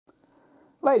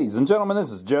Ladies and gentlemen,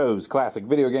 this is Joe's Classic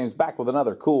Video Games back with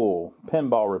another cool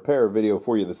pinball repair video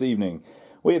for you this evening.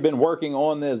 We have been working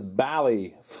on this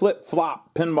Bally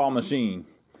flip-flop pinball machine.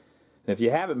 And if you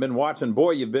haven't been watching,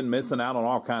 boy, you've been missing out on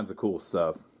all kinds of cool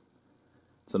stuff.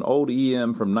 It's an old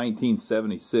EM from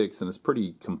 1976 and it's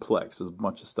pretty complex. There's a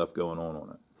bunch of stuff going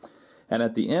on it. And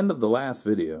at the end of the last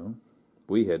video,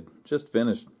 we had just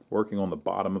finished working on the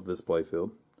bottom of this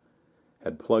playfield,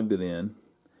 had plugged it in,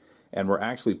 and we're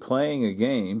actually playing a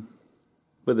game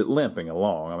with it limping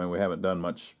along. I mean, we haven't done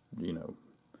much,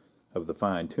 of the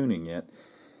fine tuning yet.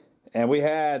 And we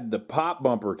had the pop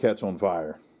bumper catch on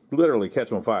fire. Literally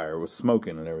catch on fire. It was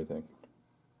smoking and everything.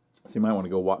 So you might want to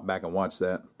go back and watch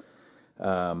that.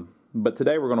 But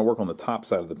today we're going to work on the top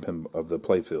side of the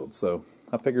playfield. So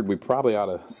I figured we probably ought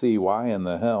to see why in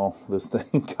the hell this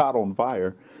thing caught on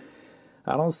fire.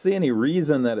 I don't see any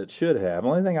reason that it should have. The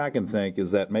only thing I can think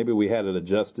is that maybe we had it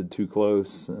adjusted too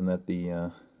close and that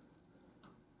the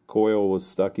coil was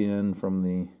stuck in from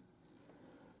the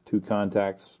two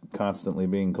contacts constantly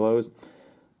being closed.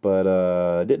 But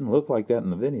it didn't look like that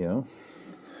in the video.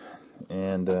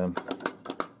 And I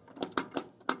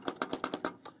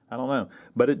don't know.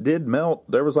 But it did melt.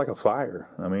 There was like a fire.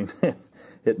 I mean,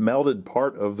 it melted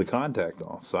part of the contact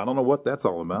off. So I don't know what that's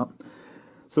all about.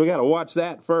 So we got to watch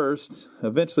that first.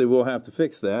 Eventually we'll have to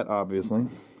fix that, obviously.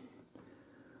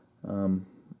 I don't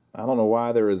know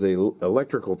why there is a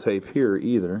electrical tape here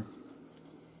either.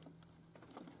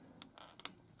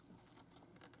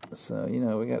 So,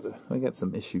 we got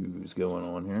some issues going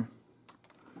on here.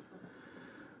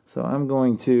 So I'm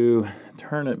going to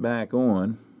turn it back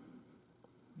on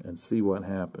and see what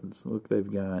happens. Look, they've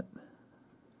got...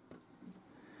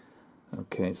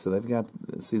 Okay, so they've got...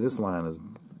 See, this line is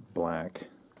black.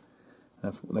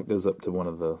 That goes up to one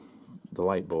of the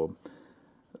light bulb.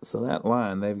 So that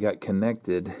line they've got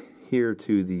connected here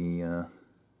to the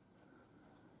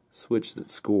switch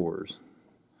that scores.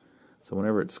 So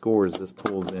whenever it scores, this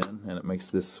pulls in and it makes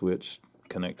this switch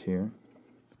connect here.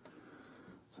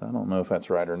 So I don't know if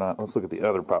that's right or not. Let's look at the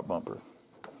other pop bumper.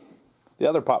 The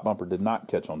other pop bumper did not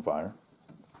catch on fire.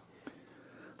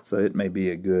 So it may be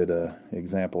a good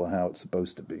example of how it's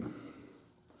supposed to be.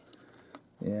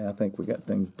 Yeah, I think we got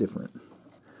things different.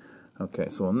 Okay,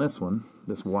 so on this one,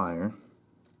 this wire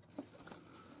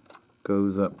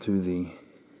goes up to the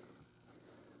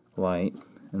light,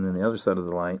 and then the other side of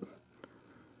the light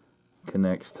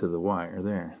connects to the wire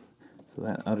there. So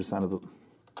that other side of the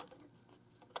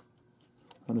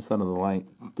light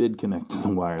did connect to the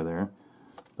wire there,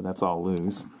 but that's all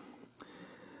loose.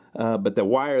 But the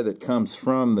wire that comes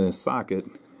from the socket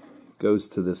goes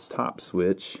to this top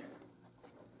switch.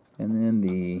 And then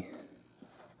the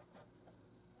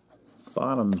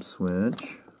bottom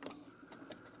switch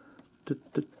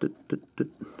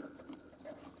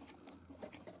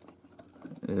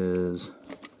is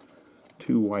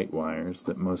two white wires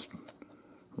that must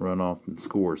run off and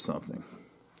score something.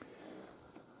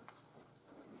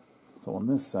 So on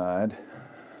this side,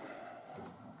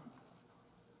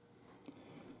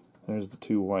 there's the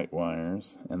two white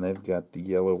wires, and they've got the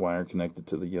yellow wire connected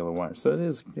to the yellow wire. So it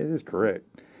is correct.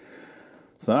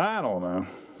 So I don't know.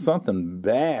 Something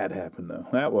bad happened though.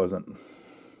 That wasn't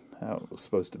how it was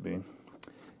supposed to be.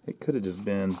 It could have just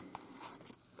been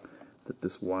that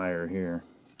this wire here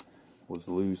was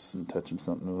loose and touching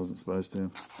something it wasn't supposed to.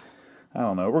 I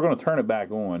don't know. We're going to turn it back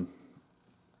on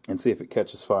and see if it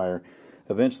catches fire.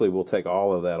 Eventually we'll take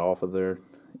all of that off of there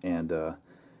and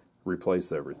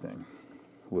replace everything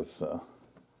with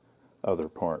other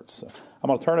parts. So I'm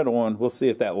going to turn it on. We'll see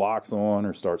if that locks on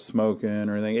or starts smoking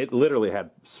or anything. It literally had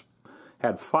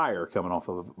fire coming off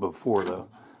of it before though.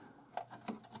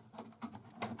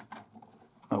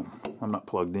 Oh, I'm not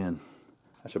plugged in.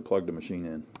 I should plug the machine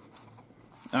in.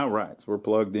 Alright, so we're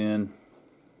plugged in.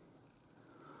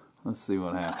 Let's see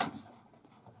what happens.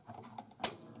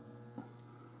 What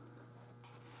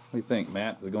do you think,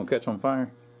 Matt? Is it going to catch on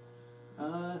fire?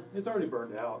 It's already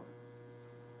burned out.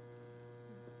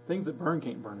 Things that burn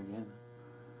can't burn again.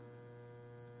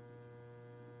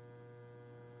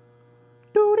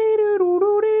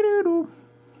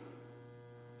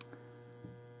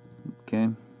 Okay,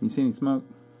 you see any smoke?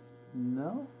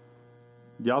 No.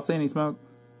 Y'all see any smoke?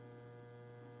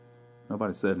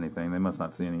 Nobody said anything. They must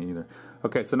not see any either.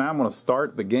 Okay, so now I'm going to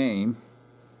start the game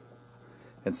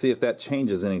and see if that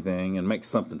changes anything and makes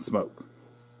something smoke.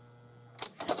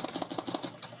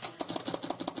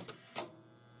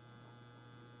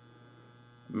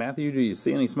 Matthew, do you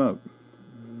see any smoke?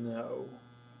 No.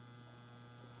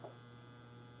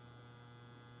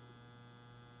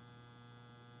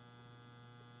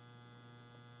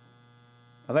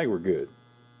 I think we're good.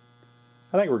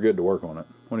 I think we're good to work on it.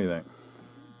 What do you think?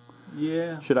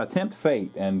 Yeah. Should I tempt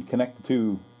fate and connect the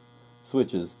two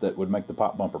switches that would make the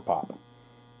pop bumper pop?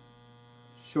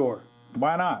 Sure.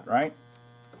 Why not, right?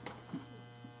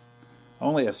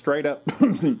 Only a straight up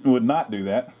would not do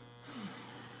that.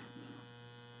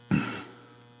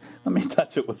 Let me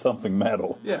touch it with something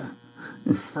metal. Yeah.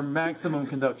 For maximum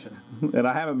conduction. And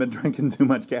I haven't been drinking too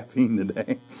much caffeine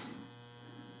today.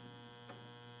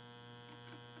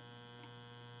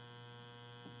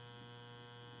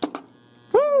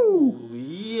 Woo!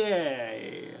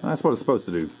 Yay! That's what it's supposed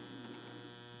to do.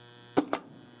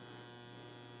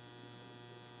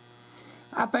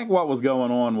 I think what was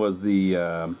going on was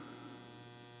the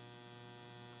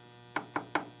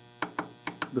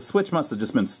switch must have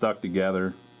just been stuck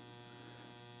together,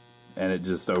 and it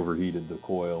just overheated the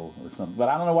coil or something. But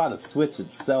I don't know why the switch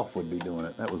itself would be doing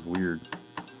it. That was weird.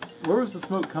 Where was the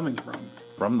smoke coming from?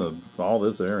 From all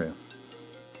this area.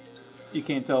 You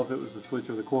can't tell if it was the switch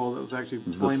or the coil that was actually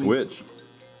It's flaming. the switch.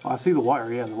 Oh, I see the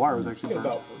wire. Yeah, the wire was actually I'm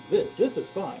burnt. talking about for this. This is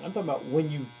fine. I'm talking about when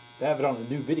you have it on a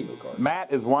new video card.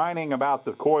 Matt is whining about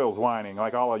the coils whining,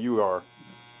 like all of you are.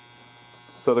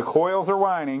 So the coils are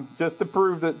whining just to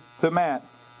prove that to Matt,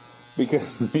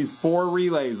 because these 4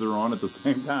 relays are on at the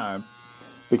same time,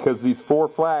 because these 4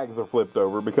 flags are flipped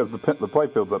over, because the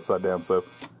playfield's upside down. So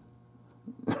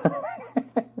is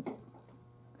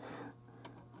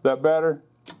that better?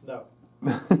 No.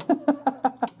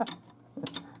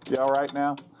 You all right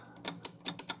now?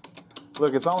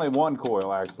 Look, it's only 1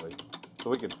 coil actually,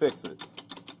 so we can fix it.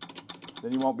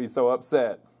 Then you won't be so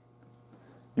upset.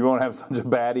 You won't have such a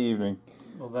bad evening.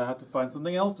 Well, they'll have to find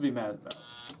something else to be mad about.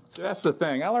 See, that's the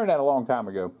thing. I learned that a long time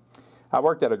ago. I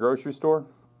worked at a grocery store,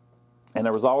 and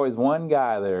there was always one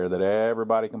guy there that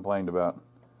everybody complained about.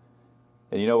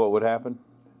 And you know what would happen?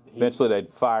 Eventually,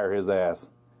 they'd fire his ass.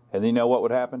 And you know what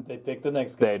would happen? They pick the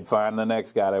next guy. They'd find the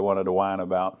next guy they wanted to whine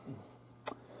about.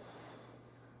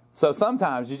 So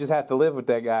sometimes you just have to live with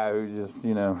that guy who just,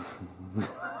 you know.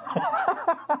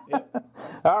 Yep.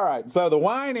 All right, so the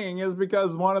whining is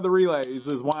because one of the relays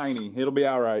is whiny. It'll be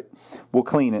all right. We'll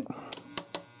clean it.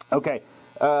 Okay,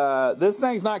 this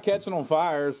thing's not catching on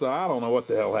fire, so I don't know what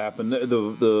the hell happened.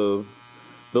 The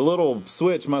little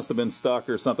switch must have been stuck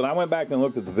or something. I went back and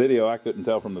looked at the video. I couldn't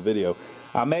tell from the video.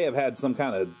 I may have had some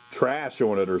kind of trash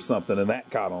on it or something, and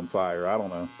that caught on fire. I don't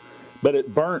know. But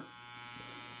it burnt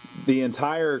the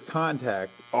entire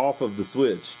contact off of the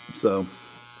switch. So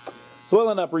we'll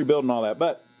end up rebuilding all that.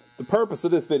 But the purpose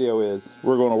of this video is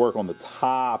we're going to work on the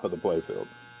top of the playfield.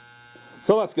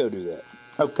 So let's go do that.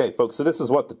 Okay, folks, so this is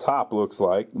what the top looks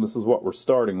like. This is what we're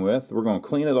starting with. We're going to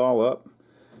clean it all up,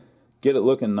 get it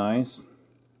looking nice,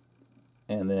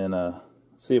 and then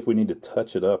see if we need to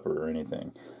touch it up or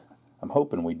anything. I'm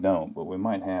hoping we don't, but we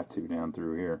might have to down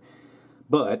through here.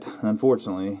 But,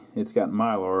 unfortunately, it's got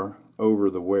Mylar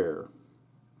over the wear.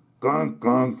 Glunk,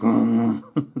 glunk,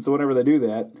 glunk. So whenever they do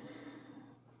that,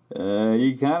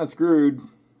 you're kind of screwed.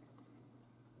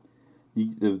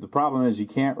 The problem is you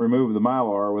can't remove the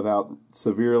Mylar without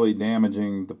severely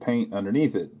damaging the paint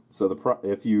underneath it. So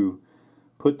if you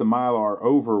put the Mylar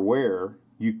over wear,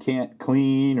 you can't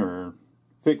clean or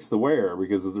fix the wear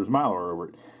because there's Mylar over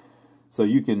it. So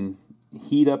you can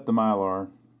heat up the Mylar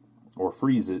or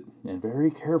freeze it and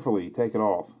very carefully take it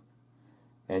off.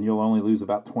 And you'll only lose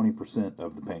about 20%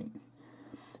 of the paint.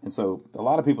 And so a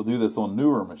lot of people do this on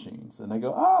newer machines. And they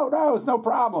go, oh, no, it's no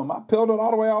problem. I peeled it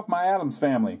all the way off my Adams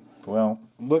family. Well,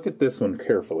 look at this one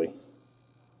carefully.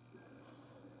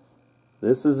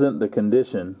 This isn't the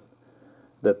condition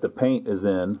that the paint is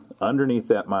in underneath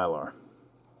that Mylar.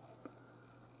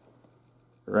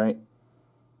 Right?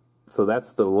 So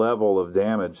that's the level of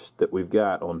damage that we've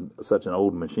got on such an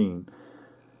old machine.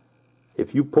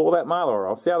 If you pull that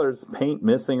Mylar off, see how there's paint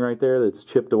missing right there that's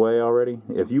chipped away already?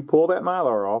 If you pull that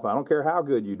Mylar off, I don't care how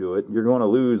good you do it, you're going to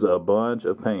lose a bunch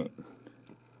of paint.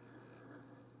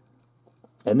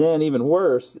 And then even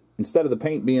worse, instead of the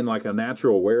paint being like a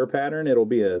natural wear pattern, it'll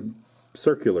be a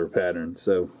circular pattern.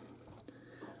 So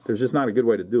there's just not a good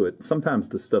way to do it. Sometimes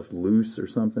the stuff's loose or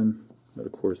something, but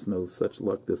of course no such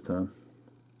luck this time.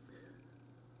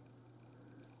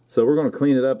 So we're going to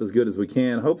clean it up as good as we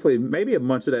can. Hopefully, maybe a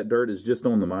bunch of that dirt is just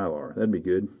on the Mylar. That'd be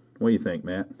good. What do you think,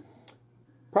 Matt?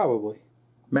 Probably.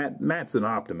 Matt's an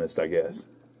optimist, I guess.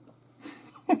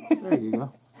 There you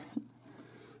go.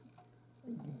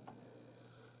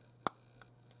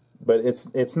 But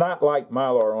it's not like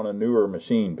Mylar on a newer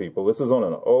machine, people. This is on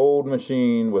an old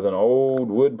machine with an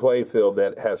old wood playfield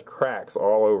that has cracks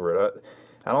all over it.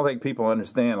 I don't think people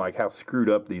understand like how screwed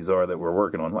up these are that we're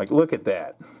working on. Like, look at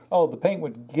that. Oh, the paint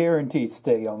would guarantee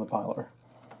stay on the Mylar.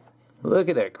 Look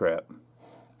at that crap.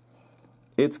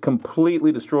 It's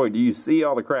completely destroyed. Do you see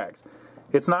all the cracks?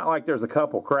 It's not like there's a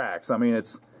couple cracks. I mean,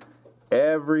 it's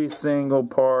every single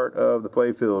part of the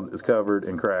playfield is covered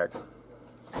in cracks.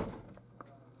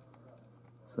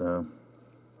 So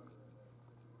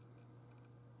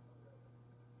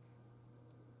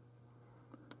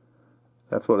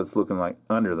that's what it's looking like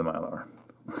under the Mylar.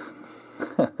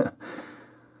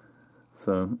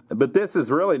 So, but this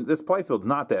playfield's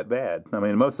not that bad. I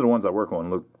mean, most of the ones I work on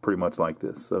look pretty much like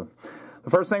this. So the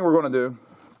first thing we're going to do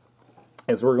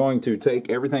is we're going to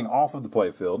take everything off of the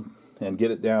playfield and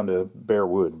get it down to bare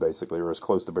wood, basically, or as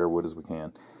close to bare wood as we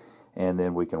can. And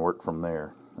then we can work from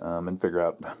there and figure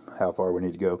out how far we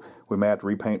need to go. We may have to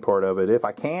repaint part of it. If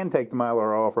I can take the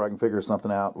Mylar off or I can figure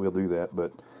something out, we'll do that.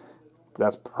 But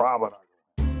that's probably not.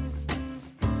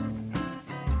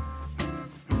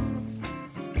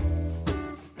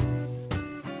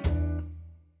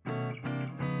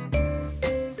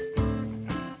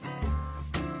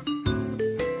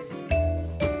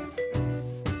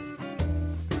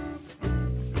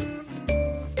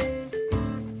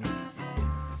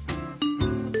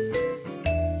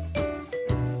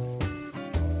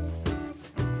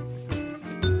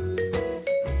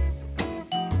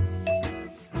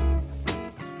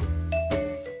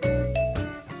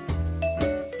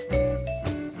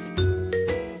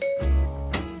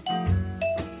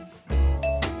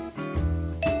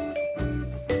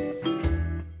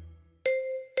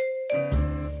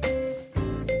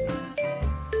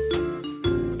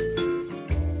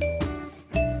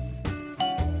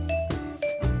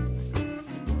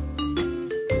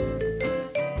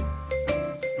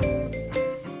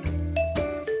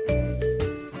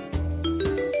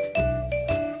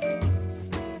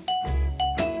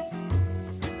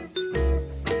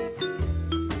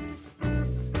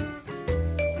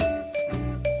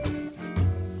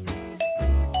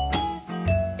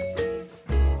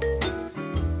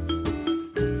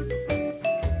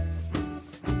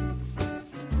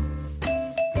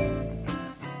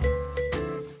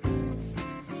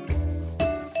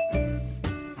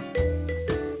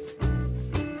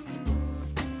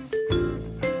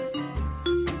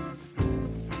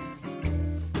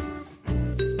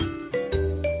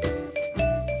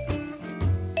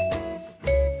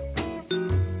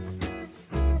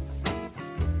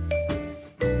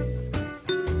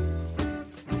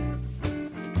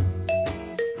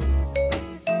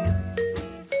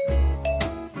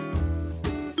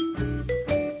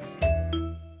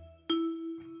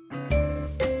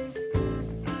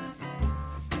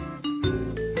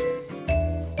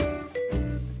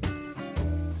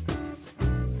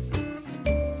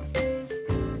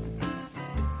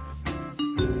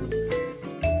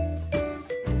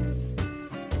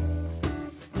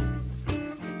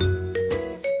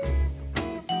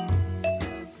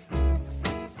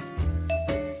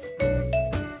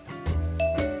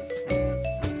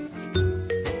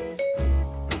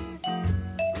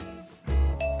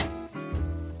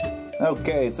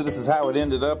 Okay, so this is how it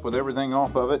ended up with everything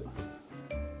off of it.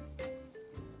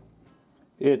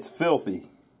 It's filthy.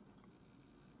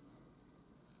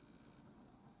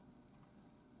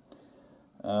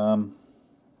 A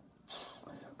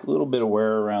little bit of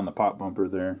wear around the pop bumper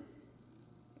there.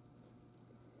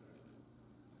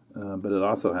 But it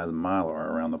also has Mylar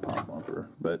around the pop bumper.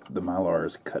 But the Mylar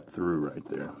is cut through right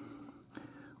there,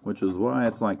 which is why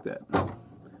it's like that.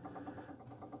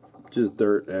 Just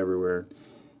dirt everywhere.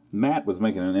 Matt was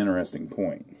making an interesting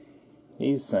point.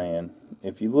 He's saying,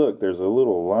 if you look, there's a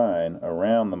little line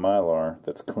around the Mylar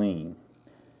that's clean.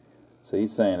 So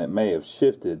he's saying it may have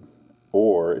shifted,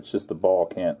 or it's just the ball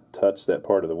can't touch that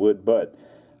part of the wood. But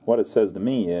what it says to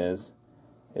me is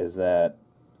that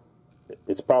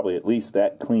it's probably at least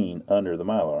that clean under the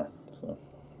Mylar. So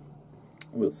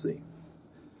we'll see.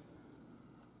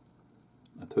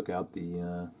 I took out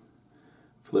the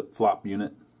flip-flop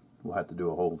unit. We'll have to do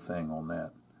a whole thing on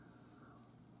that.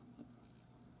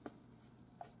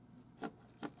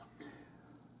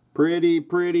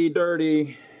 Pretty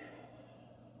dirty.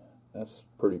 That's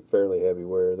pretty fairly heavy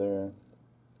wear there.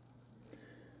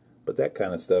 But that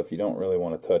kind of stuff you don't really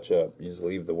want to touch up. You just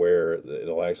leave the wear.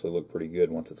 It'll actually look pretty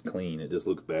good once it's clean. It just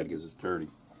looks bad because it's dirty.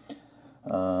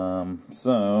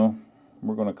 So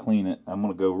we're going to clean it. I'm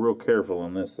going to go real careful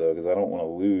on this though, because I don't want to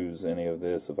lose any of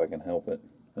this if I can help it.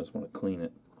 I just want to clean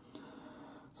it.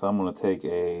 So I'm going to take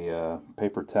a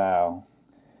paper towel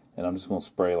and I'm just going to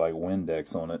spray like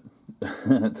Windex on it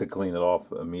to clean it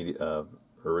off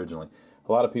originally.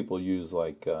 A lot of people use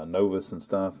like Novus and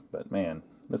stuff, but man,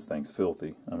 this thing's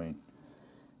filthy. I mean,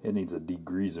 it needs a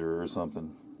degreaser or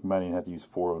something. You might even have to use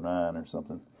 409 or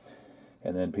something.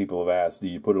 And then people have asked, do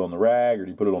you put it on the rag or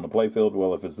do you put it on the Playfield?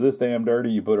 Well, if it's this damn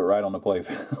dirty, you put it right on the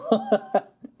Playfield.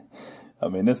 I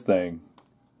mean, this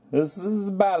is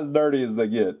about as dirty as they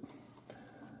get.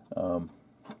 So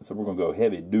we're going to go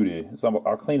heavy duty. So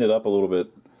I'll clean it up a little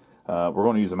bit. We're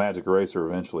going to use a magic eraser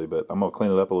eventually, but I'm going to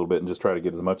clean it up a little bit and just try to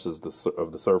get as much of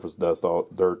the surface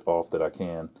dirt off that I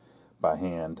can by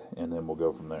hand, and then we'll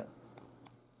go from there.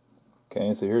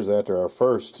 Okay, so here's after our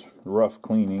first rough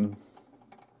cleaning.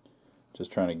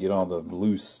 Just trying to get all the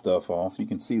loose stuff off. You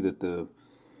can see that the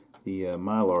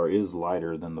Mylar is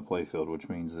lighter than the Playfield, which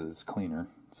means that it's cleaner.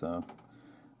 So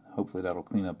hopefully that'll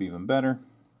clean up even better.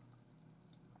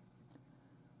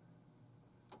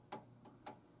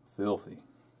 Filthy.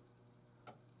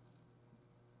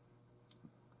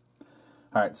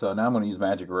 Alright, so now I'm going to use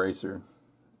magic eraser,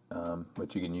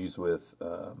 which you can use with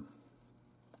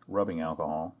rubbing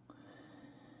alcohol.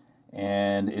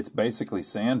 And it's basically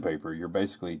sandpaper. You're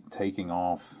basically taking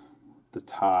off the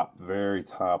very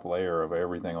top layer of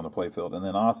everything on the Playfield. And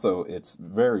then also it's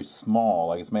very small,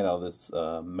 like it's made out of this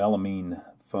melamine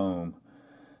foam.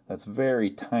 That's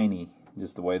very tiny,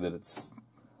 just the way that it's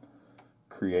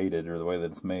created or the way that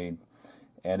it's made.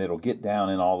 And it'll get down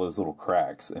in all those little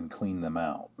cracks and clean them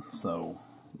out. So,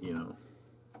 you know,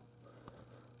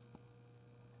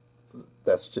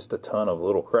 that's just a ton of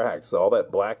little cracks. All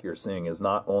that black you're seeing is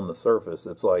not on the surface.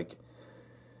 It's like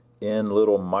in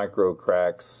little micro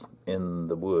cracks in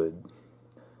the wood,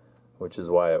 which is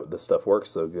why the stuff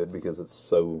works so good, because it's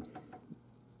so,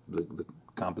 the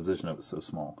composition of it's so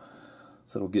small.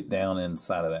 So it'll get down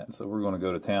inside of that. So we're going to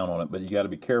go to town on it, but you got to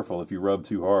be careful. If you rub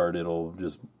too hard, it'll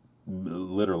just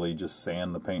literally just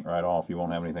sand the paint right off. You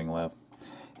won't have anything left.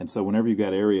 And so whenever you've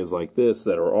got areas like this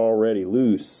that are already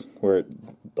loose, where it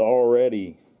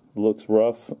already looks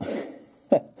rough,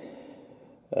 you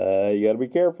got to be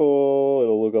careful.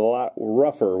 It'll look a lot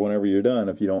rougher whenever you're done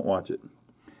if you don't watch it.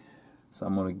 So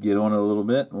I'm going to get on it a little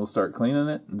bit, and we'll start cleaning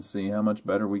it and see how much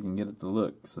better we can get it to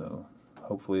look. So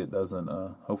hopefully it doesn't,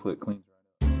 hopefully it cleans right up.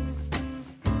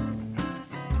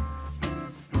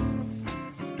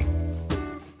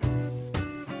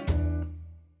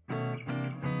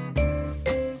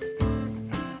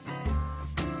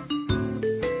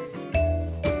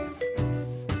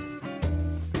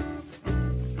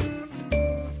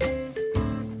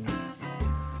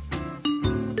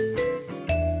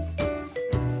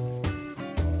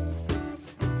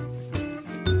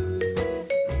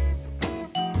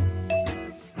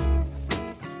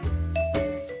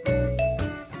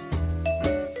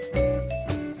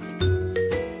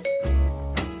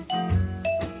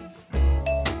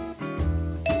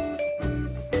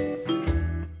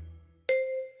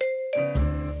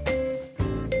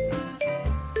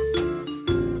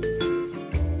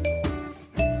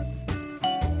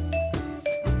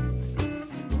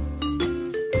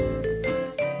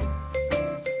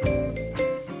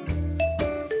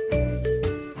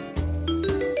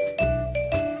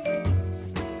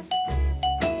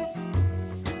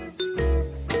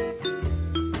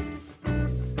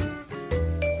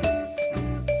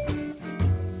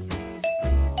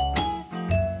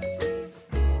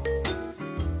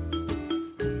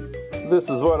 This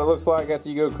is what it looks like after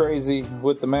you go crazy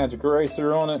with the magic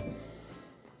eraser on it.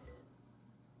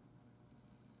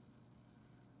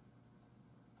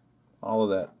 All of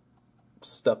that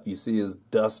stuff you see is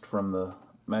dust from the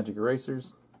magic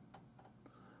erasers.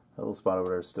 That little spot over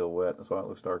there is still wet. That's why it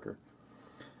looks darker.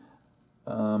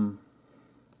 So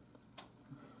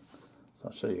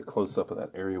I'll show you a close-up of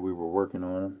that area we were working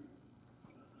on.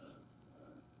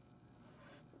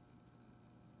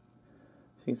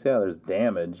 You can see how there's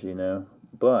damage, you know,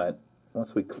 but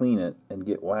once we clean it and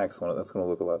get wax on it, that's going to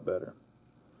look a lot better.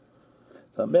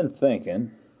 So I've been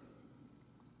thinking,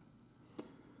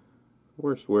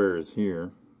 worst wear is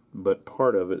here, but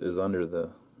part of it is under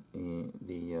the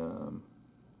Mylar.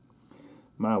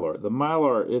 The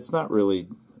Mylar, it's not really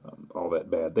all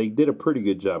that bad. They did a pretty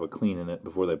good job of cleaning it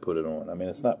before they put it on. I mean,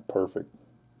 it's not perfect,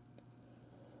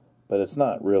 but it's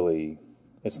not really...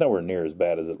 It's nowhere near as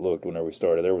bad as it looked whenever we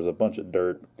started. There was a bunch of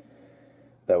dirt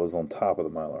that was on top of the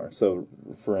Mylar. So,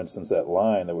 for instance, that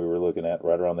line that we were looking at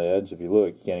right around the edge, if you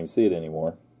look, you can't even see it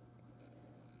anymore,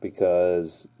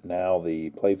 because now the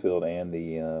Playfield and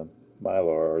the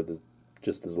Mylar are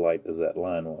just as light as that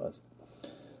line was.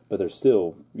 But they're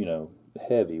still, you know,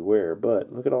 heavy wear.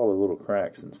 But look at all the little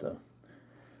cracks and stuff.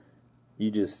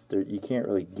 You can't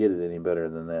really get it any better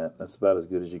than that. That's about as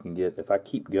good as you can get. If I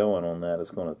keep going on that,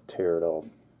 it's going to tear it off.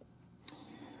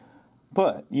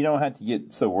 But you don't have to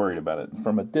get so worried about it.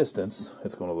 From a distance,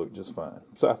 it's going to look just fine.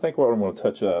 So I think what I'm going to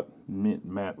touch up,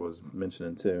 Matt was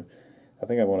mentioning too, I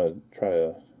think I want to try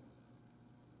to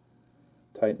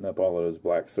tighten up all of those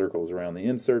black circles around the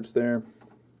inserts there.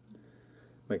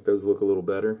 Make those look a little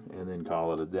better, and then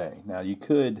call it a day. Now you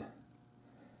could,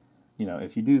 you know,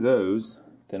 if you do those,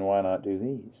 then why not do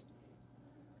these?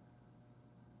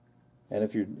 And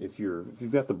if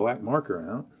you've got the black marker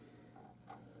out,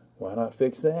 why not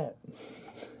fix that?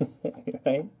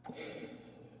 Right?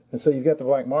 And so you've got the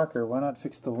black marker, why not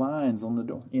fix the lines on the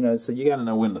door? You know, so you got to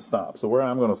know when to stop. So where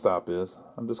I'm going to stop is,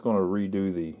 I'm just going to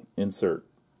redo the insert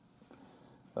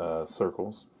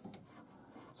circles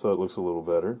so it looks a little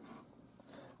better.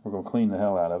 We're going to clean the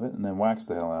hell out of it and then wax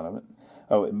the hell out of it.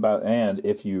 Oh, and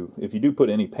if you do put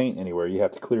any paint anywhere, you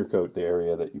have to clear coat the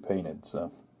area that you painted.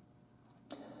 So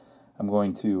I'm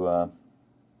going to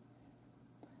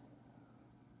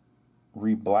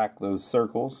re-black those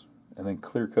circles and then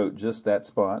clear coat just that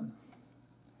spot.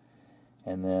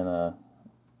 And then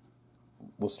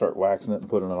we'll start waxing it and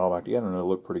putting it all back together, and it'll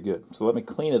look pretty good. So let me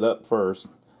clean it up first.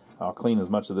 I'll clean as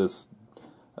much of this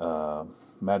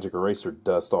magic eraser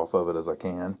dust off of it as I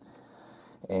can,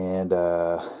 and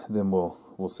then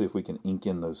we'll see if we can ink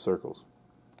in those circles.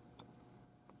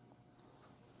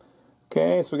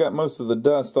 Okay, so we got most of the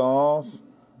dust off.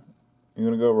 I'm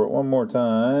going to go over it one more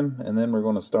time, and then we're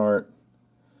going to start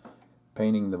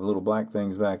painting the little black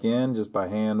things back in just by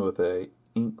hand with a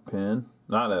ink pen,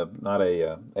 not an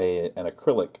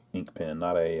acrylic ink pen,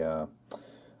 not a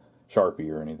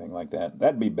Sharpie or anything like that.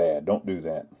 That'd be bad. Don't do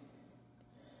that.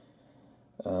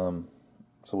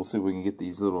 So we'll see if we can get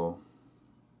these little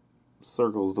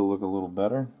circles to look a little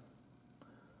better,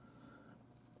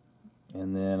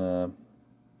 and then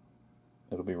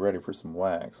it'll be ready for some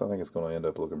wax. I think it's going to end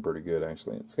up looking pretty good,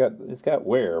 actually. It's got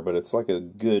wear, but it's like a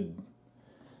good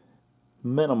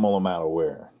minimal amount of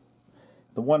wear.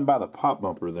 The one by the pop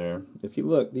bumper there, if you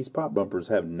look, these pop bumpers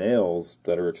have nails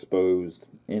that are exposed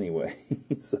anyway,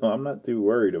 so I'm not too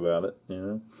worried about it, you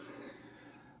know.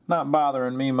 Not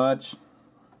bothering me much.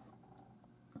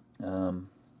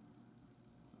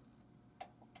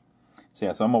 So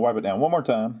yeah, so I'm going to wipe it down one more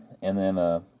time, and then,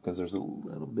 because there's a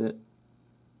little bit,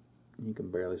 you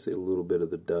can barely see a little bit of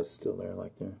the dust still there,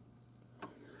 like there.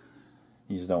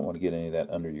 You just don't want to get any of that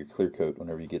under your clear coat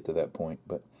whenever you get to that point.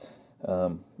 But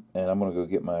and I'm going to go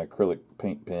get my acrylic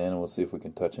paint pen, and we'll see if we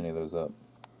can touch any of those up.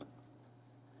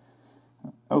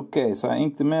 Okay, so I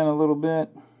inked them in a little bit.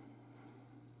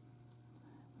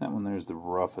 That one there's the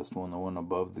roughest one, the one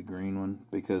above the green one,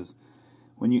 because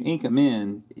when you ink them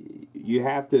in, you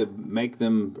have to make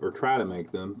them, or try to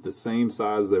make them, the same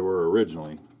size they were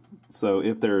originally. So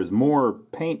if there's more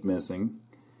paint missing,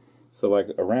 so like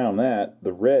around that,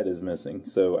 the red is missing.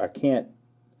 So I can't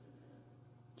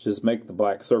just make the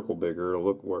black circle bigger, it'll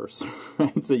look worse.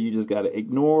 Right? So you just got to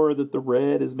ignore that the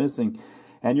red is missing.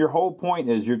 And your whole point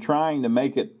is you're trying to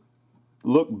make it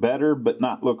look better, but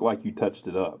not look like you touched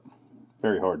it up.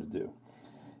 Very hard to do.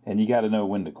 And you got to know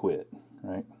when to quit,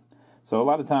 right? So a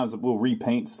lot of times we'll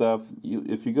repaint stuff.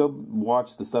 If you go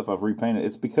watch the stuff I've repainted,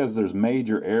 it's because there's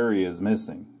major areas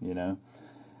missing, you know.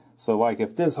 So like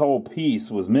if this whole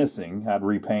piece was missing, I'd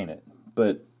repaint it.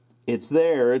 But it's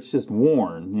there, it's just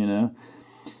worn, you know.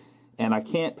 And I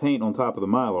can't paint on top of the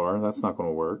Mylar, that's not going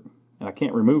to work. And I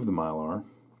can't remove the Mylar.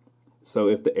 So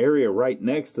if the area right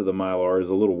next to the Mylar is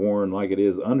a little worn like it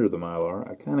is under the Mylar,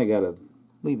 I kind of got to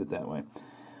leave it that way.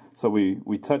 So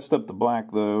we touched up the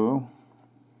black though.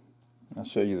 I'll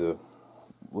show you the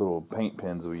little paint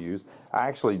pens we used.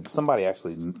 Somebody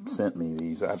actually sent me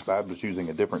these. I was using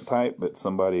a different type, but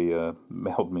somebody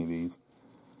mailed me these.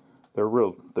 They're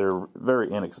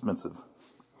very inexpensive.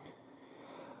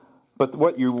 But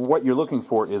what you're looking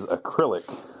for is acrylic,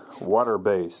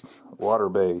 water-based,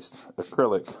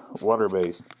 acrylic,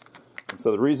 water-based. And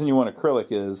so the reason you want acrylic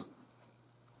is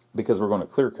because we're going to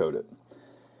clear coat it,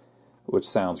 which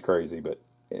sounds crazy, but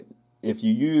if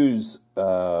you use,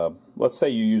 let's say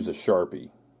you use a Sharpie,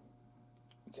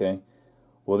 okay,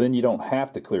 well then you don't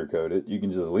have to clear coat it, you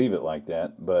can just leave it like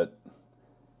that, but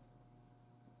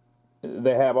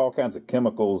they have all kinds of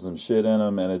chemicals and shit in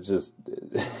them, and it just,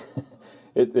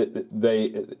 it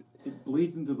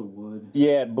bleeds into the wood.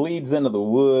 Yeah, it bleeds into the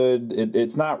wood,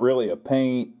 it's not really a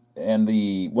paint, and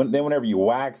whenever you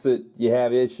wax it, you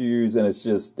have issues, and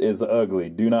it's ugly.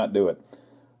 Do not do it.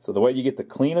 So the way you get the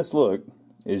cleanest look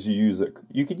is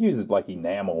you could use it like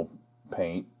enamel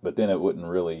paint, but then it wouldn't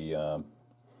really have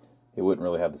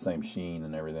the same sheen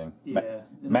and everything. Yeah.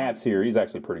 Matt's here, he's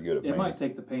actually pretty good at painting. It might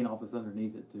take the paint off that's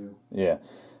underneath it too. Yeah.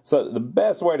 So the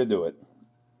best way to do it,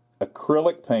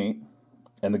 acrylic paint,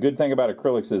 and the good thing about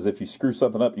acrylics is if you screw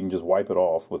something up, you can just wipe it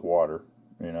off with water,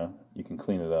 you know, you can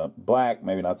clean it up. Black,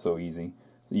 maybe not so easy.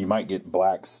 You might get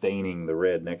black staining the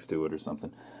red next to it or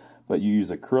something. But you use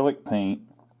acrylic paint,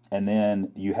 And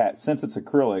then you have, since it's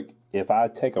acrylic, if I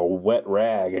take a wet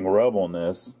rag and rub on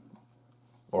this,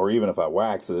 or even if I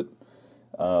wax it,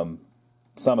 some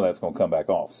of that's going to come back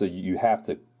off. So you have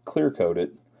to clear coat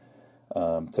it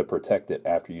to protect it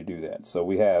after you do that. So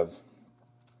we have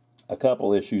a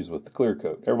couple issues with the clear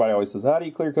coat. Everybody always says, how do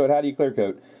you clear coat? How do you clear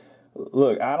coat?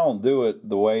 Look, I don't do it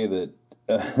the way that,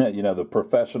 you know, the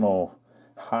professional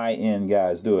high-end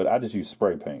guys do it. I just use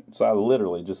spray paint. So I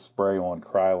literally just spray on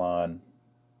Krylon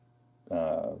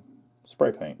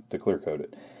spray paint to clear coat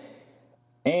it.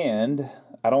 And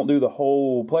I don't do the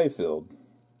whole playfield.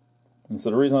 And so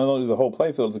the reason I don't do the whole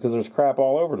playfield is because there's crap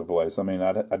all over the place. I mean,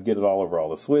 I'd get it all over all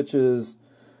the switches,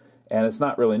 and it's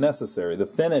not really necessary. The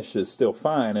finish is still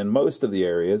fine in most of the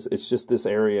areas. It's just this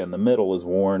area in the middle is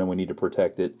worn, and we need to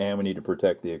protect it, and we need to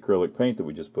protect the acrylic paint that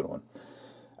we just put on.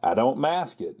 I don't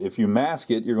mask it. If you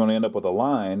mask it, you're going to end up with a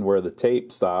line where the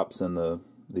tape stops and the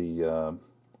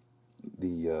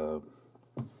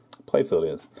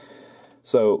playfield is.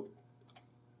 So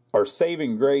our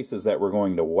saving grace is that we're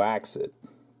going to wax it.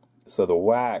 So the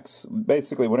wax,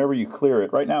 basically, whenever you clear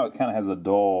it, right now it kind of has a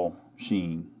dull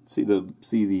sheen. See the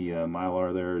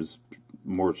mylar there is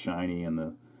more shiny and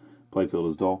the playfield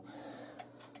is dull.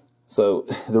 So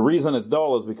the reason it's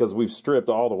dull is because we've stripped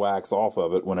all the wax off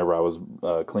of it whenever I was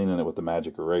cleaning it with the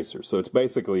magic eraser. So it's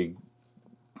basically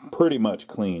pretty much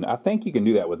clean. I think you can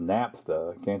do that with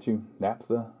naphtha, can't you?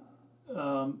 Naphtha?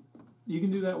 You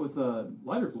can do that with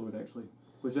lighter fluid, actually,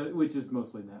 which is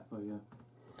mostly naphtha, yeah.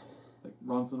 Like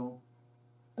Ronsonol.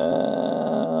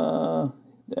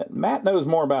 Matt knows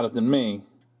more about it than me.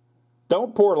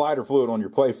 Don't pour lighter fluid on your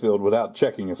playfield without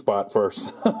checking a spot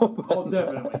first. Oh,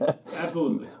 definitely.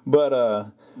 Absolutely.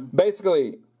 But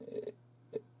basically,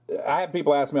 I have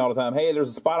people ask me all the time, hey, there's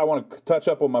a spot I want to touch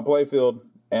up on my playfield,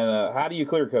 and how do you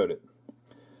clear coat it?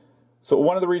 So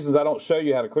one of the reasons I don't show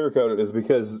you how to clear coat it is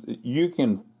because you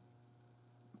can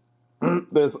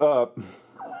this up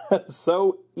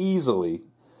so easily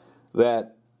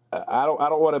that I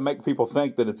don't want to make people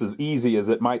think that it's as easy as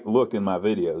it might look in my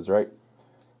videos, right?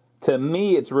 To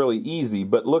me, it's really easy,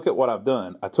 but look at what I've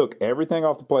done. I took everything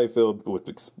off the playfield, with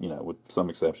some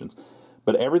exceptions,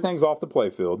 but everything's off the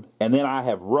playfield, and then I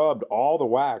have rubbed all the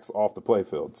wax off the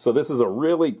playfield. So this is a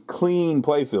really clean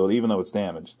playfield, even though it's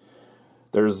damaged.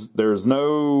 There's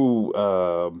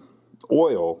no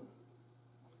oil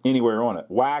anywhere on it.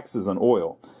 Wax is an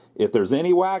oil. If there's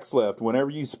any wax left, whenever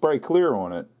you spray clear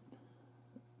on it,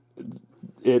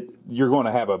 you're going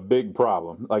to have a big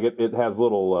problem. Like it has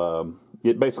little,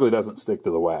 it basically doesn't stick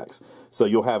to the wax. So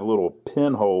you'll have little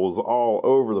pinholes all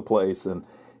over the place, and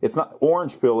it's not,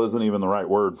 orange peel isn't even the right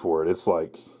word for it. It's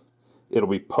like, it'll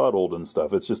be puddled and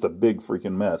stuff. It's just a big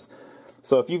freaking mess.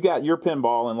 So if you've got your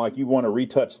pinball and like you want to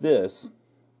retouch this,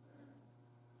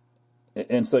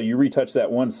 and so you retouch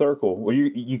that one circle, well,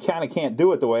 you kind of can't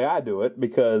do it the way I do it,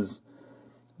 because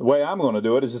the way I'm going to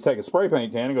do it is just take a spray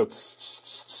paint can and go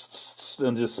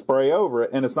and just spray over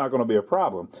it, and it's not going to be a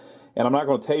problem. And I'm not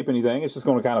going to tape anything. It's just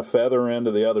going to kind of feather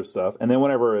into the other stuff. And then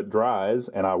whenever it dries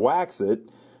and I wax it,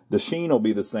 the sheen will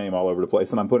be the same all over the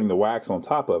place, and I'm putting the wax on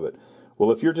top of it.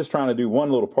 Well, if you're just trying to do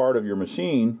one little part of your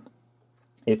machine,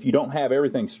 if you don't have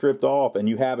everything stripped off and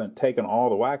you haven't taken all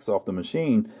the wax off the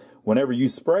machine, whenever you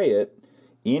spray it,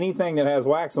 anything that has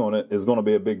wax on it is going to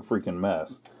be a big freaking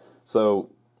mess.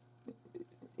 So,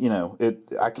 you know,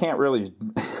 I can't really...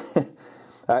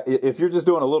 if you're just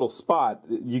doing a little spot,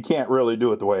 you can't really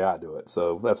do it the way I do it.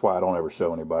 So that's why I don't ever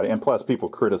show anybody. And plus, people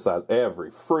criticize every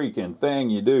freaking thing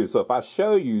you do. So if I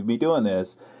show you me doing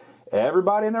this,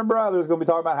 everybody and their brother is going to be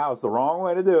talking about how it's the wrong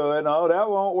way to do it. Oh, that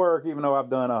won't work, even though I've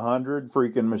done 100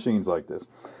 freaking machines like this.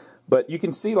 But you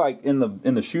can see, like, in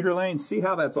the shooter lane, see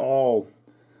how that's all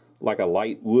like a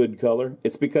light wood color?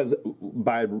 It's because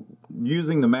by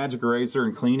using the magic eraser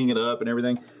and cleaning it up and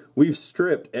everything, we've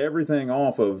stripped everything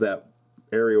off of that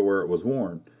area where it was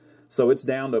worn. So it's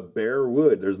down to bare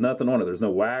wood. There's nothing on it. There's no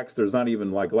wax. There's not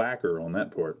even like lacquer on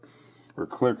that part or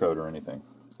clear coat or anything.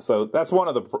 So that's one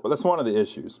of the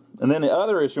issues. And then the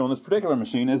other issue on this particular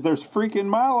machine is there's freaking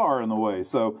Mylar in the way.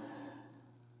 So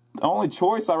the only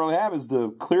choice I really have is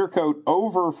to clear coat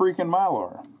over freaking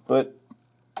Mylar. But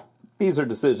these are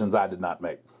decisions I did not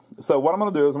make. So what I'm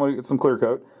going to do is I'm going to get some clear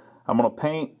coat. I'm going to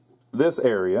paint this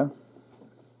area,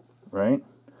 right?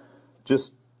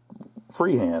 Just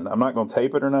freehand. I'm not going to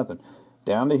tape it or nothing.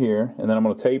 Down to here, and then I'm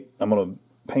going to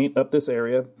paint up this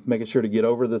area, making sure to get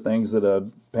over the things that I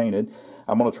painted.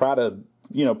 I'm going to try to,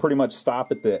 you know, pretty much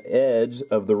stop at the edge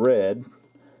of the red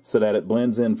so that it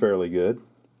blends in fairly good.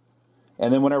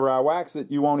 And then whenever I wax it,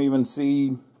 you won't even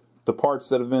see the parts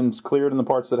that have been cleared and the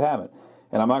parts that haven't.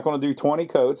 And I'm not going to do 20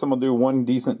 coats. I'm going to do one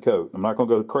decent coat. I'm not going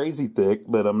to go crazy thick,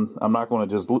 but I'm not going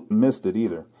to just mist it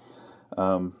either.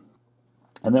 And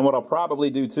then what I'll probably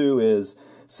do too is,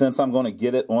 since I'm going to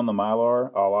get it on the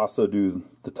Mylar, I'll also do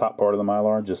the top part of the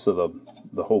Mylar, just so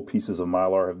the whole pieces of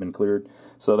Mylar have been cleared,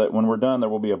 so that when we're done there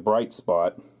will be a bright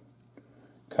spot,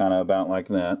 kind of about like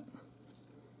that,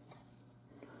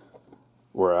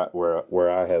 where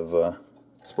I have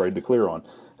sprayed the clear on.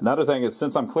 Another thing is,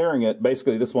 since I'm clearing it,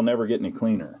 basically this will never get any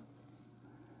cleaner.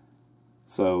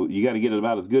 So you got to get it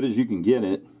about as good as you can get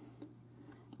it,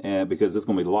 because it's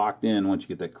going to be locked in once you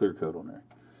get that clear coat on there.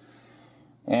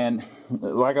 And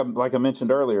like I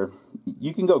mentioned earlier,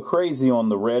 you can go crazy on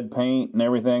the red paint and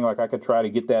everything. Like I could try to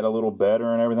get that a little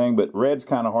better and everything, but red's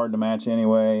kind of hard to match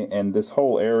anyway. And this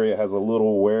whole area has a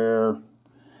little wear.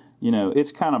 You know,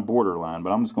 it's kind of borderline,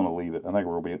 but I'm just going to leave it. I think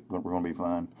we're going to be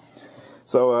fine.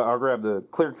 So I'll grab the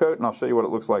clear coat and I'll show you what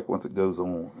it looks like once it goes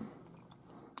on.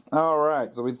 All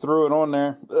right, so we threw it on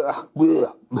there.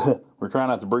 We're trying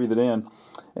not to breathe it in,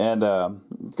 and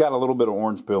it's got a little bit of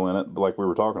orange peel in it, like we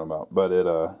were talking about. But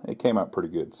it came out pretty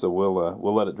good. So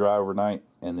we'll let it dry overnight,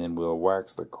 and then we'll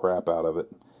wax the crap out of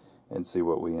it and see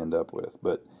what we end up with.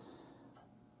 But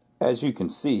as you can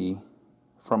see,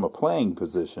 from a playing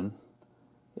position,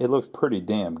 it looks pretty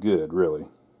damn good, really.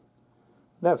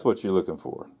 That's what you're looking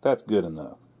for. That's good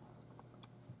enough.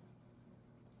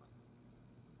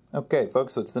 Okay,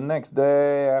 folks, so it's the next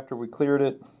day after we cleared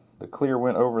it. The clear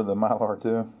went over the Mylar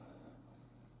too.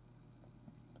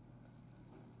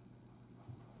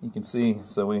 You can see,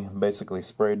 so we basically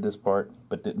sprayed this part,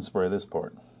 but didn't spray this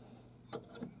part.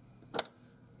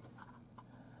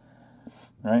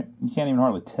 Right? You can't even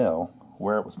hardly tell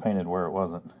where it was painted, where it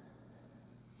wasn't.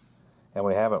 And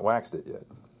we haven't waxed it yet.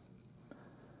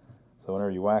 So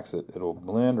whenever you wax it, it'll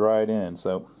blend right in.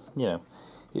 So, you know,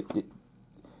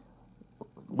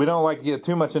 we don't like to get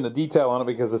too much into detail on it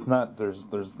because it's not,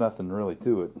 there's nothing really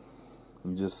to it.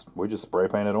 We just spray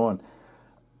paint it on.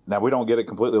 Now we don't get it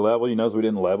completely level. You notice we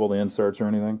didn't level the inserts or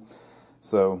anything.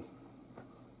 So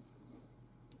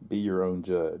be your own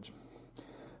judge.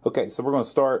 Okay, so we're going to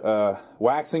start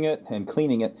waxing it and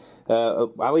cleaning it.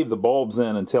 I leave the bulbs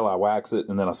in until I wax it,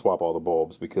 and then I swap all the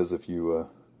bulbs, because if you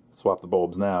swap the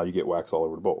bulbs now, you get wax all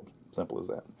over the bulb. Simple as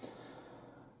that.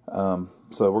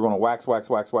 So we're going to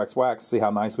wax, see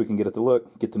how nice we can get it to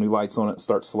look, get the new lights on it,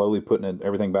 start slowly putting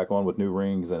everything back on with new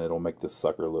rings, and it'll make this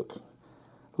sucker look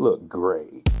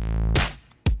great.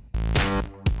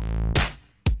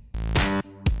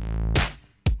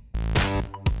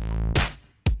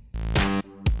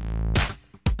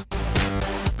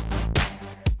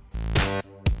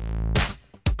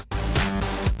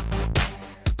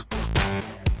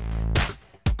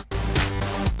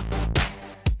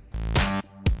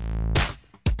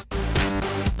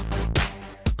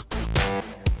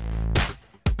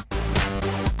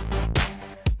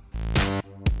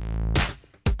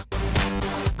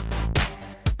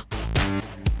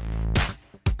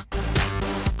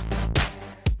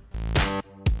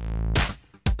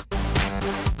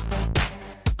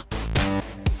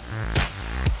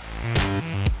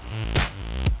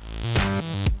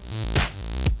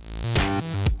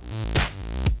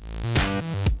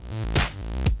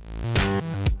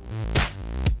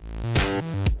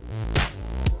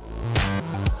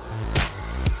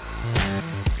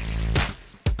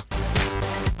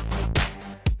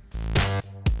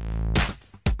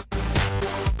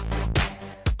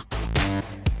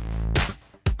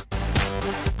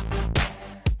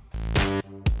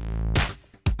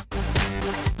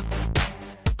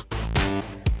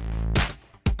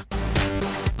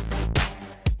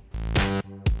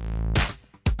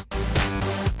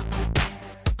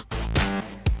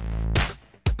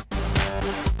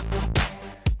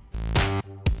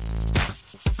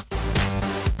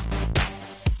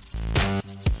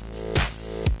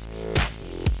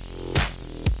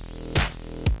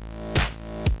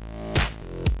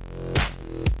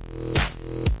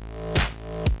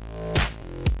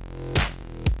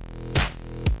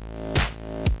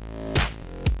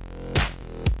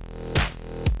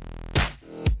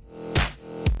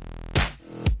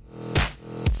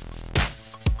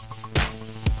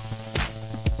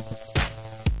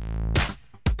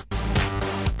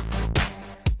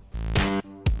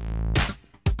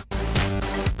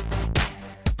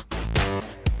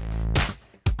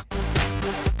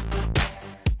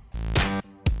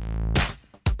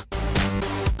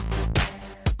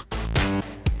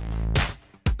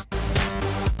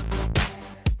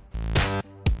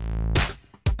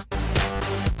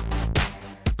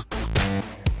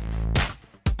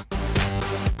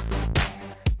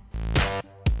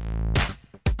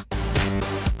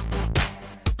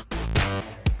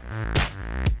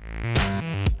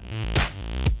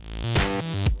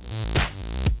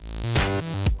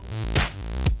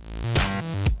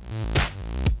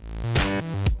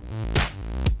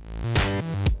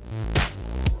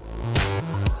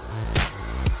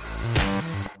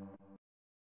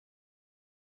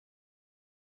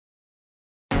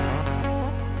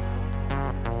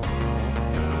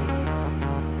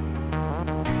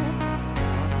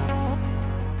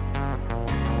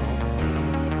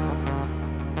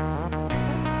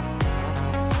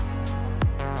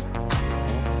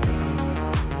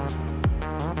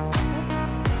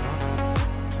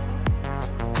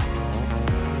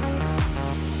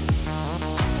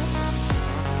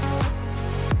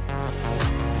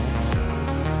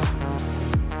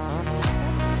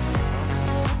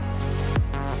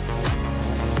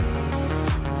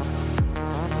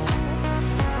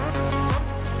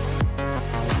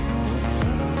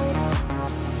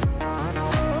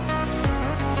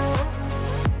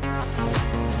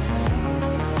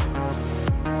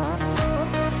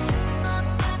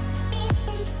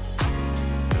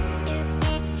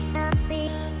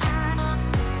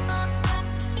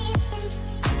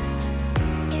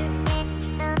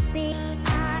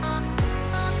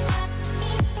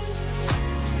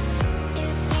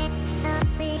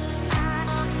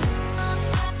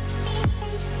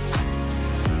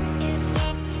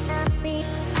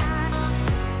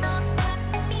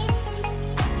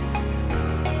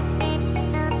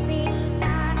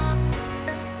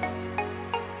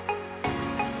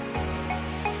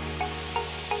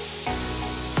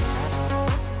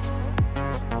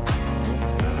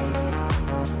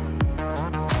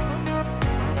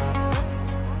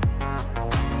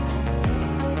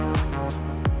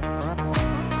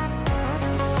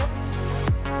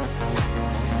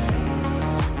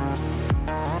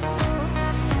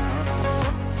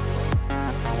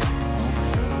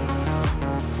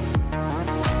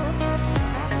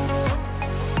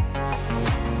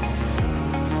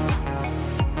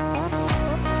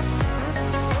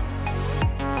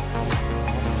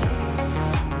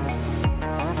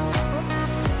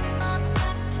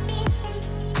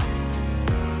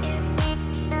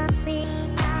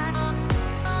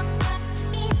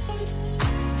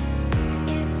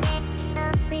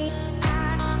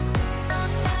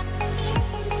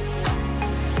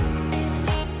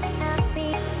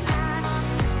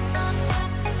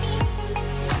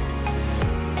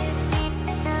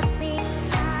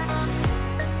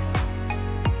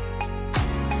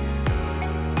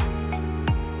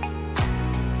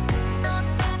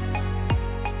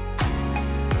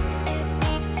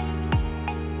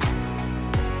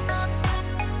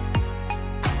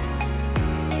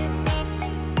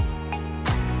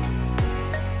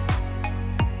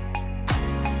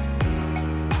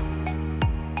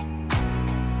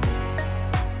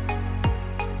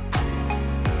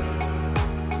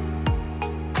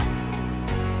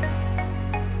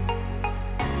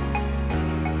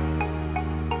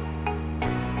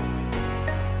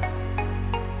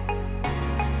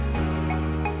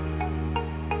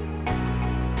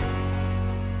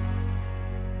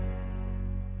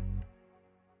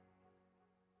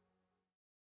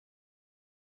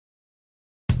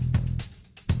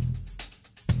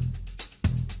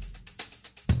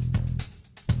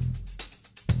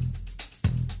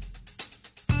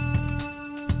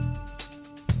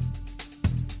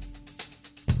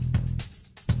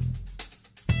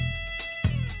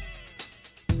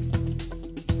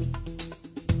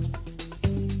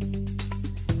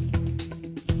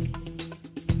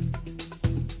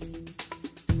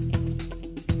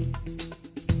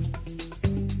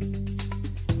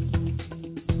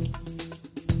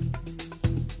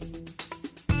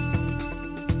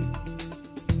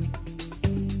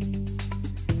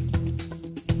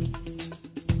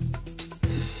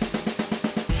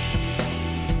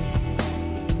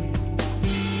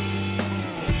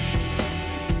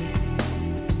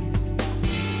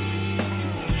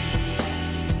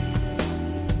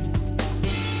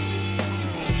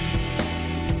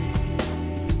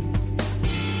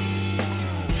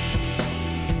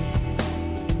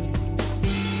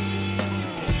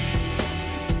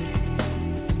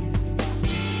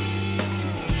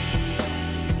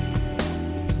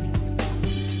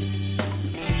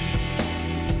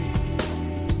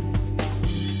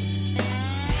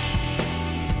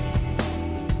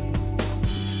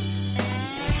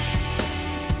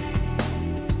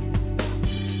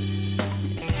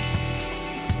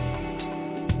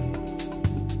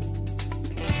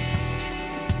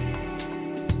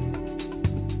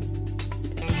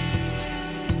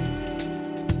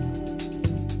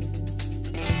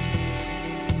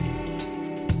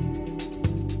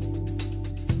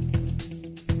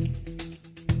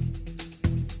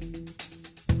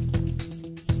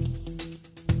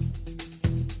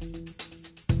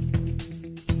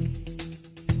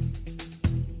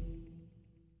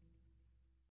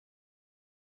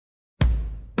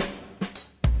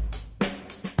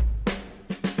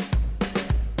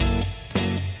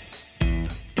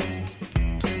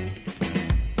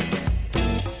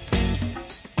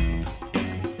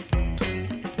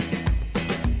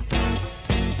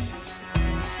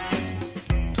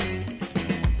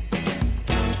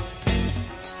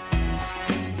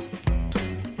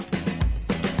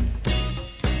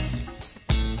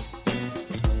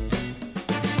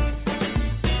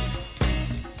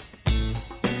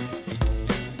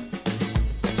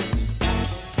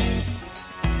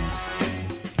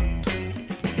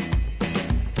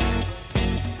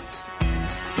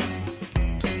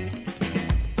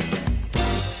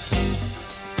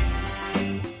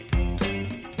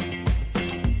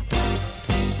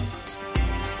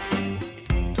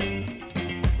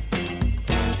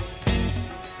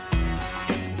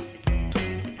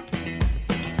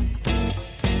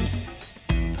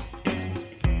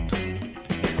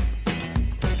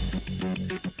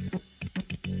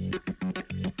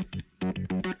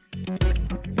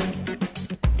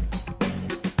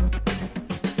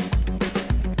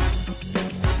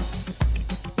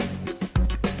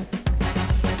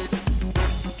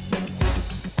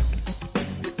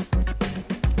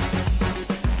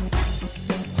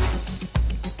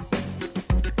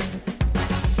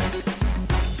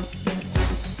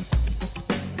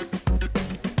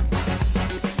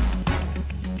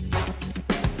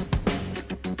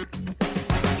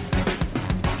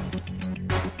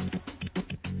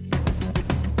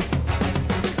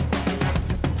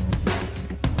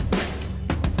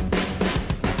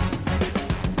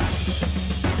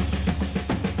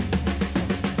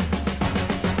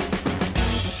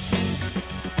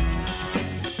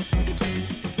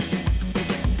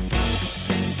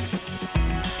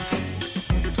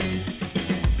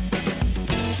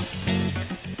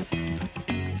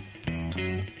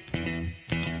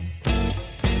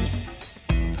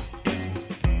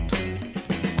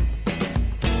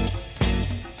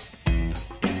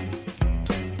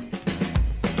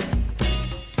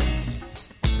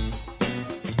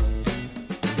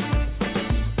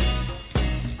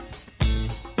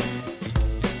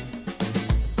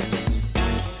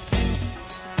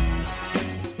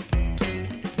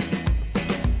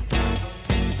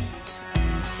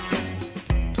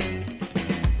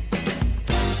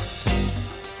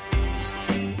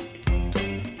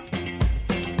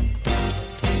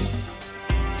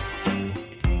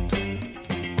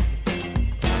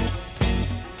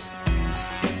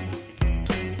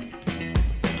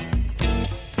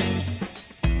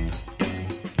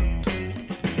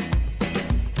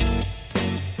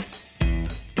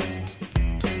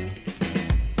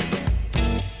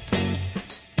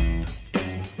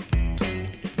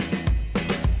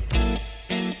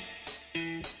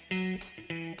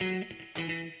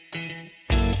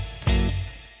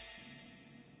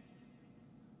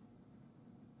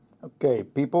 Okay,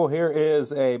 people, here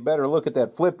is a better look at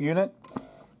that flip unit.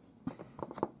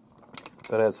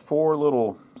 That has 4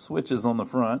 little switches on the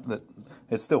front. That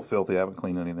it's still filthy. I haven't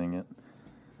cleaned anything yet.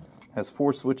 Has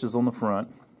 4 switches on the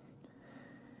front,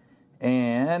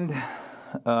 and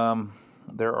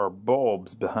there are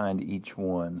bulbs behind each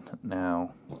one.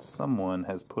 Now, someone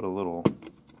has put a little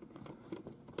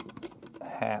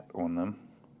hat on them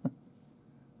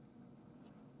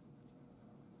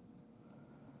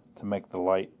to make the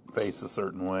light face a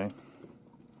certain way.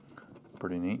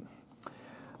 Pretty neat.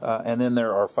 And then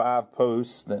there are 5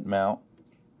 posts that mount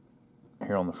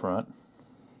here on the front.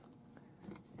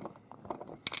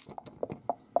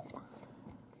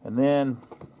 And then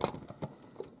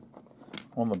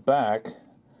on the back,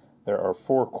 there are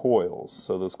 4 coils.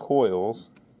 So those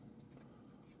coils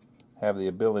have the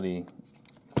ability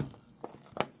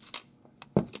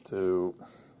to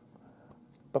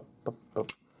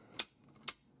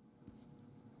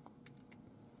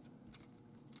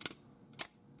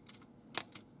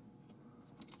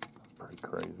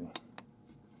crazy.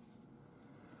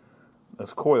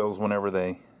 Those coils, whenever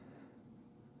they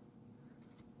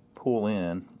pull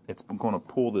in, it's going to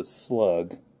pull this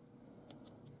slug.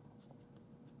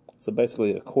 So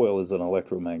basically a coil is an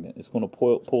electromagnet. It's going to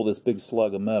pull this big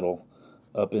slug of metal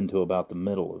up into about the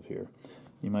middle of here.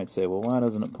 You might say, well, why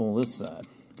doesn't it pull this side?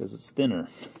 Because it's thinner.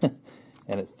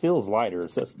 And it feels lighter.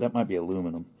 So that might be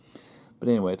aluminum. But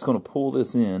anyway, it's going to pull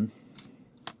this in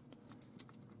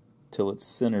till it's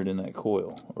centered in that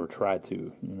coil, or try to,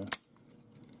 you know,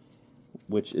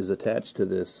 which is attached to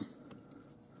this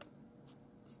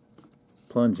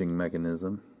plunging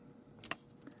mechanism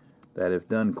that, if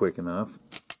done quick enough,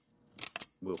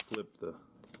 will flip the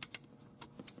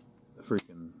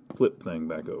freaking flip thing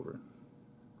back over.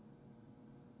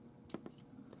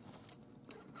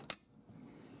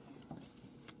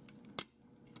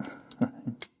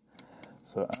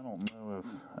 So I don't know if,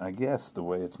 I guess the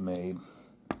way it's made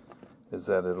is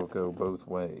that it'll go both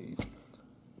ways.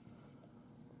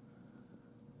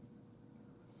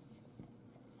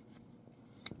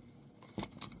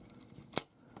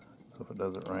 So if it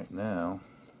does it right now,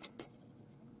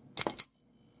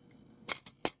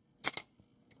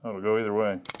 oh, it'll go either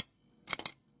way.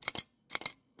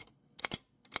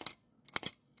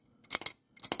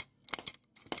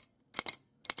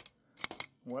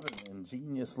 What an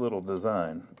ingenious little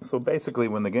design. So basically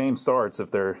when the game starts, if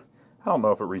they're, I don't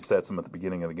know if it resets them at the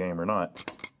beginning of the game or not,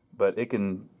 but it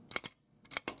can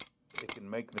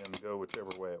make them go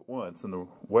whichever way it wants, and the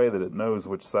way that it knows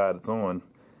which side it's on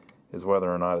is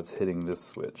whether or not it's hitting this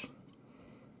switch.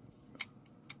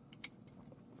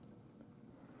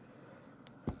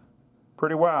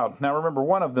 Pretty wild. Now remember,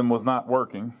 one of them was not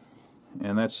working,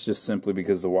 and that's just simply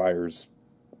because the wires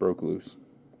broke loose.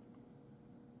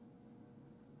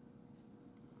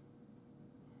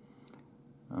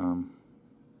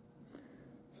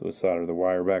 So we solder the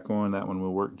wire back on. That one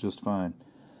will work just fine.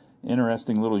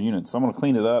 Interesting little unit. So I'm going to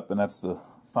clean it up, and that's the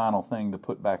final thing to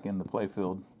put back in the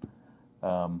Playfield.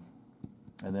 And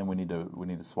then we need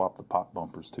to swap the pop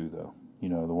bumpers too, though. You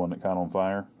know, the one that caught on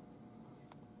fire.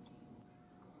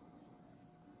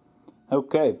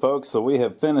 Okay, folks. So we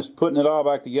have finished putting it all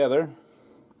back together.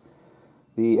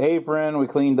 The apron we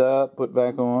cleaned up, put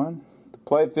back on. The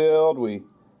Playfield we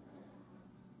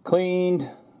cleaned.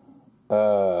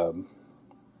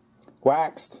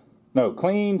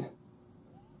 Cleaned,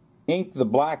 inked the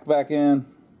black back in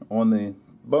on the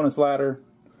bonus ladder,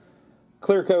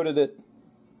 clear coated it,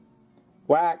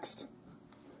 waxed,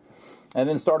 and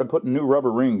then started putting new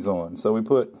rubber rings on. So we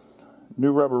put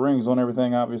new rubber rings on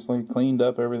everything, obviously, cleaned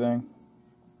up everything.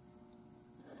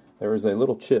 There is a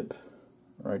little chip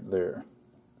right there.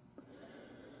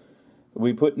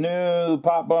 We put new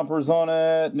pop bumpers on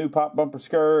it, new pop bumper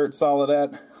skirts, all of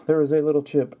that. There is a little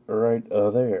chip right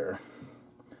there.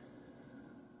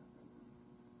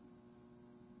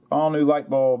 All new light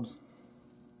bulbs,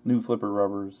 new flipper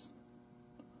rubbers.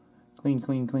 Clean,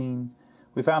 clean, clean.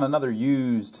 We found another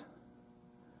used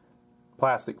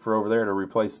plastic for over there to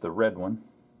replace the red one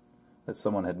that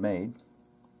someone had made.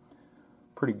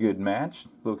 Pretty good match.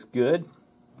 Looks good.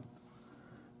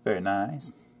 Very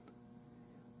nice.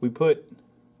 We put,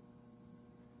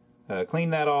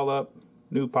 cleaned that all up.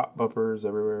 New pop bumpers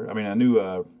everywhere. I mean,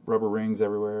 new rubber rings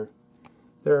everywhere.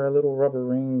 There are little rubber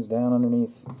rings down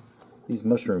underneath these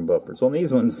mushroom bumpers. On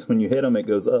these ones, when you hit them, it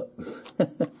goes up.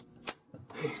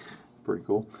 Pretty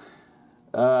cool.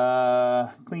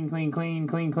 Clean, clean, clean,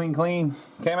 clean, clean, clean.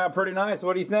 Came out pretty nice.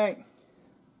 What do you think?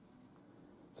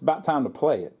 It's about time to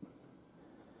play it.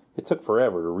 It took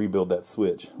forever to rebuild that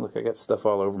switch. Look, I got stuff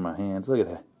all over my hands. Look at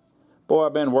that. Boy,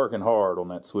 I've been working hard on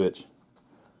that switch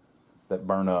that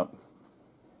burned up.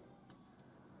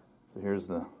 So here's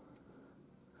the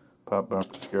pop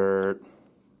bumper skirt.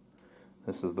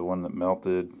 This is the one that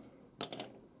melted.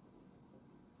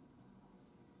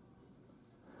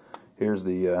 Here's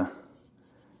the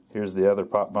other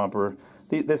pop bumper.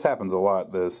 This happens a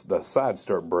lot. The sides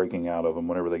start breaking out of them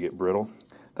whenever they get brittle.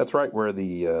 That's right where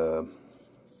the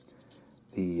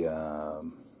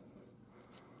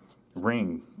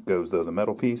ring goes, though, the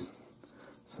metal piece.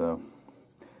 So,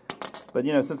 but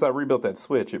you know, since I rebuilt that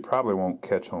switch, it probably won't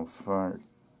catch on fire.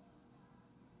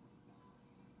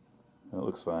 It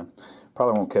looks fine.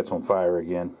 Probably won't catch on fire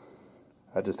again.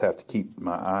 I just have to keep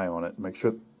my eye on it, make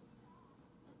sure.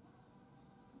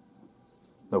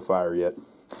 No fire yet.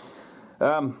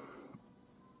 So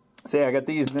yeah, I got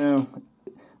these new.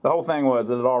 The whole thing was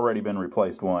it had already been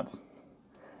replaced once.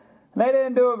 And they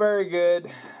didn't do it very good.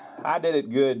 I did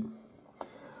it good.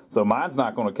 So mine's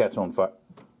not going to catch on fire.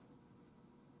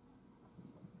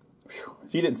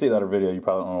 If you didn't see that other video, you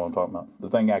probably don't know what I'm talking about. The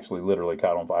thing actually literally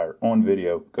caught on fire on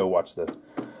video. Go watch the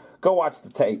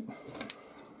tape.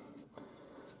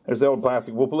 There's the old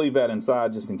plastic. We'll leave that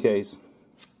inside just in case.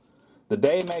 The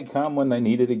day may come when they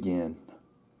need it again.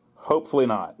 Hopefully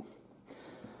not.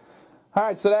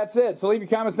 Alright, so that's it. So leave your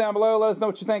comments down below. Let us know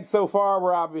what you think so far.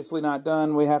 We're obviously not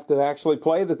done. We have to actually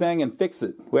play the thing and fix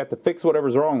it. We have to fix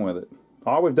whatever's wrong with it.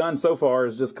 All we've done so far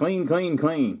is just clean, clean,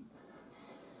 clean.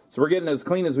 So we're getting as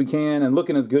clean as we can and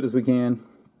looking as good as we can.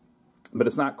 But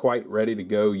it's not quite ready to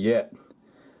go yet.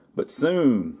 But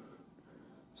soon.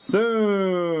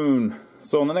 Soon.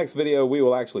 So in the next video, we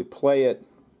will actually play it.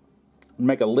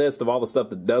 Make a list of all the stuff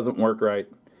that doesn't work right.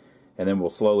 And then we'll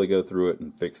slowly go through it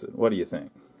and fix it. What do you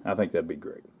think? I think that'd be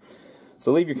great.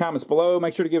 So leave your comments below.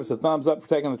 Make sure to give us a thumbs up for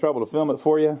taking the trouble to film it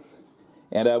for you.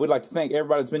 And we'd like to thank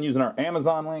everybody that's been using our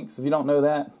Amazon links. If you don't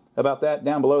know about that,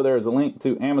 down below there is a link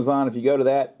to Amazon. If you go to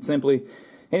that, simply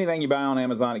anything you buy on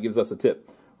Amazon, it gives us a tip.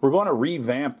 We're going to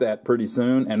revamp that pretty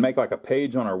soon and make like a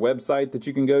page on our website that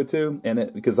you can go to.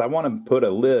 And because I want to put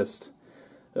a list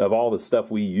of all the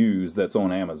stuff we use that's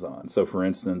on Amazon. So for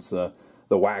instance, the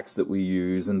wax that we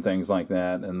use and things like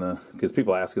that, and because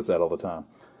people ask us that all the time,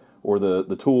 or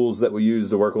the tools that we use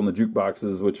to work on the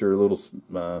jukeboxes, which are a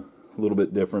little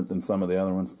bit different than some of the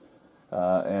other ones,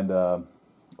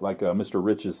 like Mr.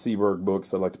 Rich's Seaberg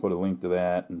books. I'd like to put a link to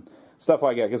that and stuff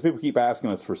like that, because people keep asking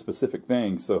us for specific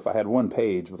things. So if I had one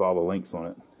page with all the links on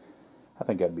it, I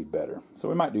think that'd be better. So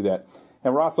we might do that.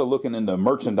 And we're also looking into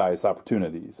merchandise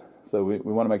opportunities. So we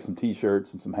want to make some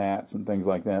t-shirts and some hats and things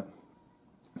like that.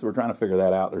 So we're trying to figure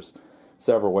that out. There's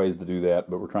several ways to do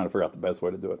that, but we're trying to figure out the best way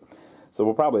to do it. So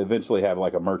we'll probably eventually have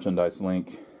like a merchandise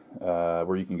link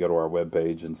where you can go to our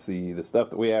webpage and see the stuff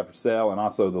that we have for sale, and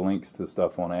also the links to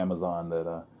stuff on Amazon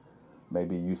that may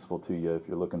be useful to you if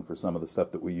you're looking for some of the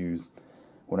stuff that we use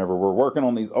whenever we're working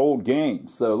on these old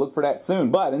games. So look for that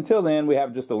soon. But until then, we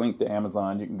have just a link to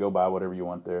Amazon. You can go buy whatever you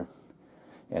want there.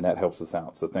 And that helps us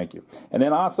out, so thank you. And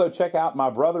then also check out my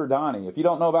brother Donnie. If you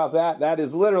don't know about that, that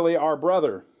is literally our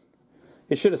brother.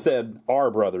 It should have said our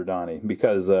brother Donnie,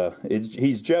 because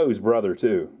he's Joe's brother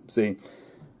too. See,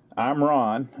 I'm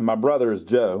Ron, and my brother is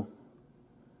Joe.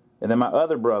 And then my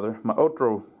other brother, my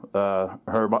otro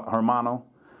hermano,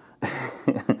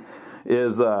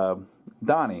 is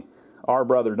Donnie, our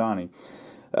brother Donnie.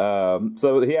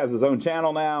 So he has his own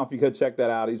channel now. If you could check that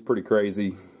out, he's pretty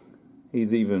crazy.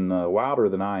 He's even wilder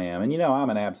than I am. And you know, I'm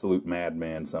an absolute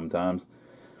madman sometimes.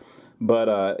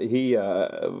 But he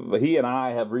and I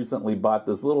have recently bought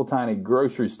this little tiny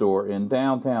grocery store in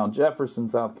downtown Jefferson,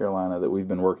 South Carolina, that we've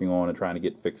been working on and trying to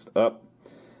get fixed up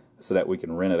so that we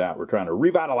can rent it out. We're trying to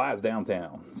revitalize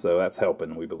downtown. So that's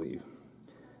helping, we believe.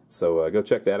 So go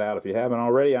check that out if you haven't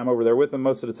already. I'm over there with him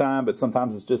most of the time, but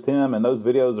sometimes it's just him, and those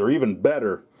videos are even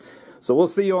better. So we'll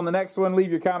see you on the next one. Leave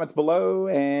your comments below,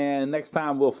 and next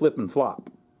time we'll flip and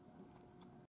flop.